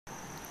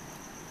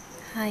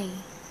Hi,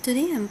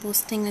 today I'm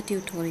posting a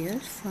tutorial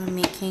for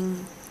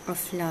making a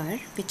flower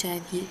which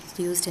I've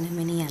used in a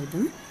mini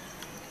album.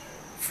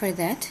 For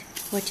that,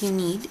 what you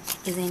need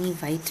is any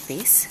white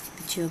base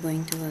which you're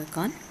going to work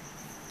on,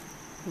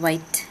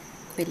 white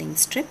quilling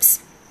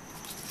strips,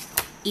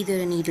 either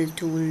a needle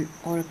tool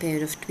or a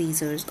pair of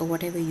tweezers or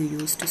whatever you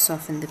use to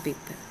soften the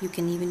paper. You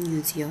can even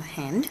use your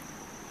hand,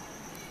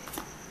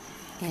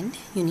 and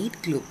you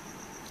need glue.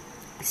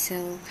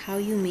 So how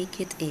you make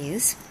it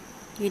is,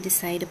 you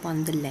decide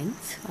upon the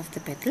length of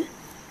the petal.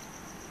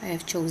 I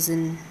have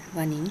chosen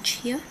 1 inch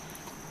here.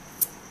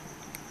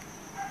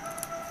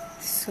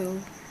 So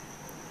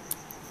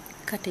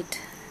cut it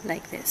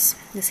like this,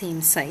 the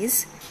same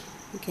size.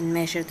 You can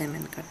measure them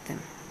and cut them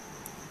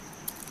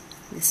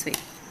this way.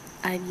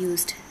 I've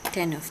used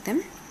 10 of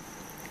them.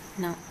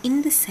 Now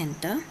in the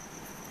center,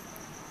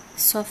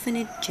 soften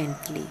it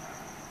gently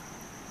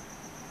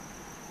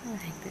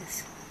like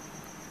this,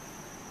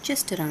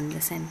 just around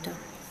the center.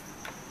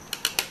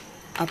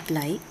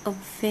 Apply a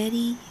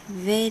very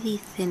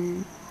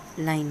thin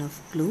line of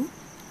glue.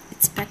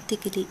 It's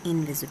practically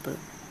invisible.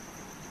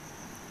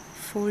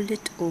 Fold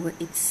it over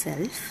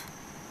itself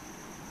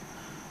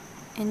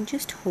and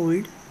just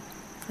hold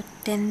for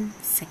 10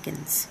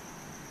 seconds.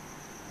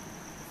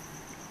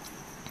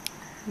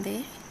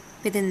 There,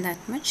 within that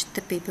much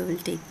the paper will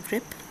take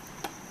grip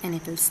and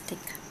it will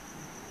stick.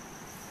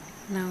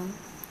 Now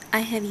I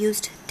have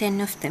used 10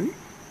 of them.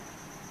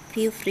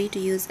 Feel free to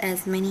use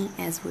as many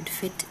as would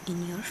fit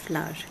in your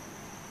flower.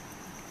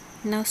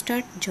 Now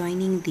start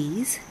joining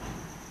these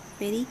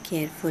very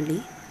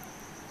carefully.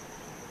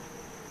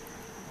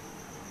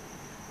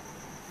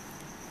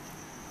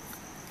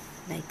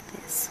 Like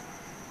this.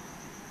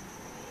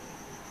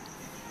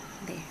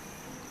 There.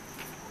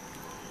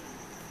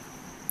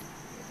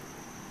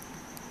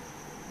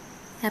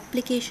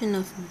 Application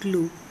of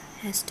glue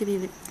has to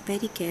be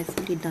very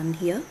carefully done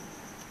here.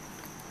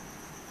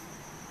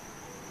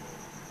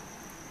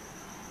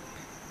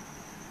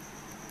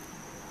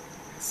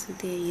 So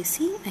there you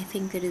see, I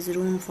think there is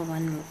room for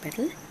one more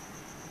petal.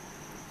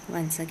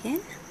 Once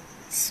again,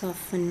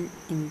 soften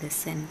in the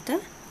center.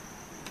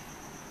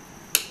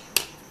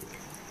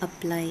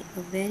 Apply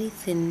a very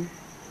thin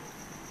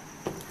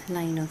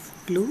line of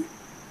glue.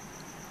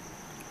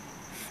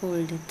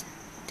 Fold it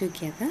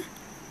together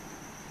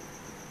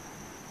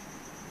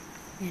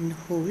and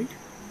hold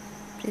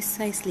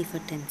precisely for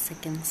 10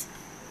 seconds.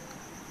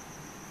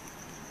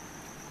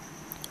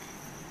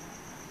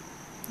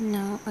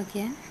 Now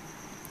again,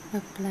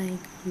 apply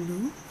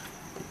glue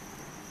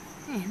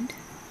and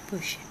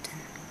push it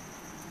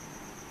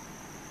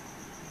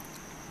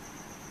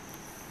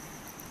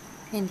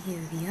in. And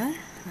here we are,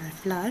 our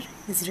flower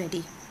is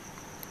ready.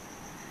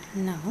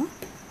 Now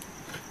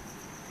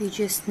we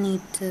just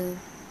need to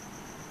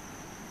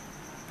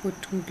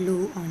put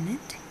glue on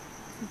it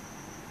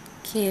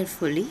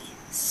carefully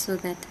so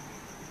that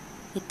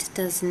it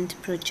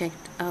doesn't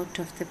project out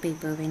of the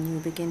paper when you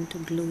begin to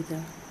glue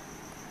the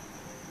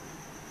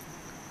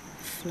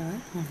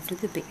flower onto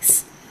the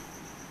base.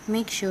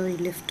 Make sure you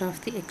lift off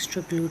the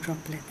extra glue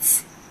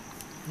droplets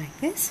like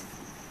this.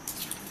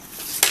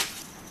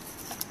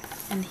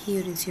 And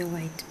here is your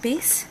white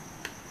base,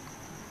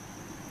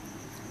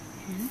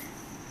 and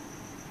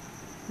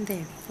there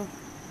we go.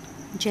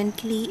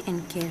 Gently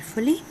and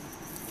carefully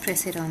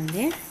press it on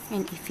there,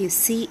 and if you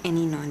see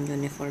any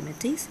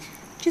non-uniformities,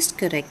 just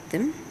correct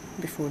them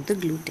before the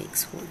glue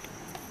takes hold.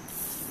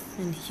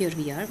 And here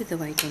we are with the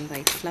white on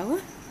white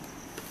flower.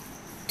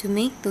 To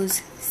make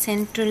those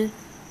central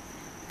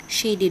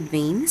shaded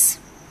veins,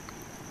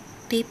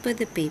 taper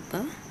the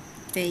paper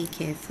very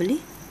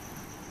carefully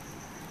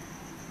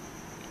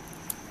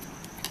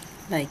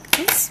like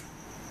this,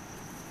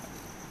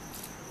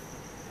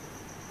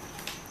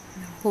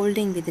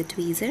 holding with the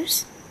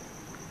tweezers.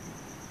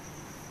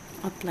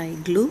 Apply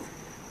glue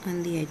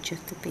on the edge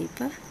of the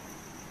paper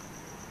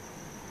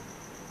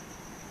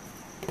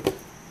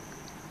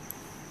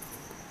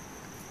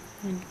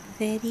and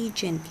very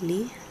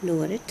gently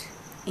lower it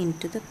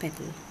into the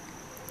petal,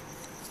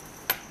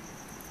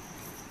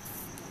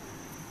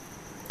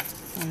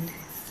 and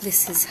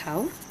this is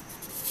how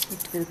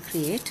it will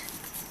create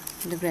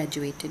the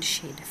graduated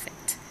shade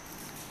effect.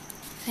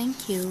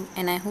 Thank you,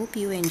 and I hope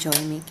you enjoy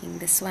making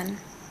this one.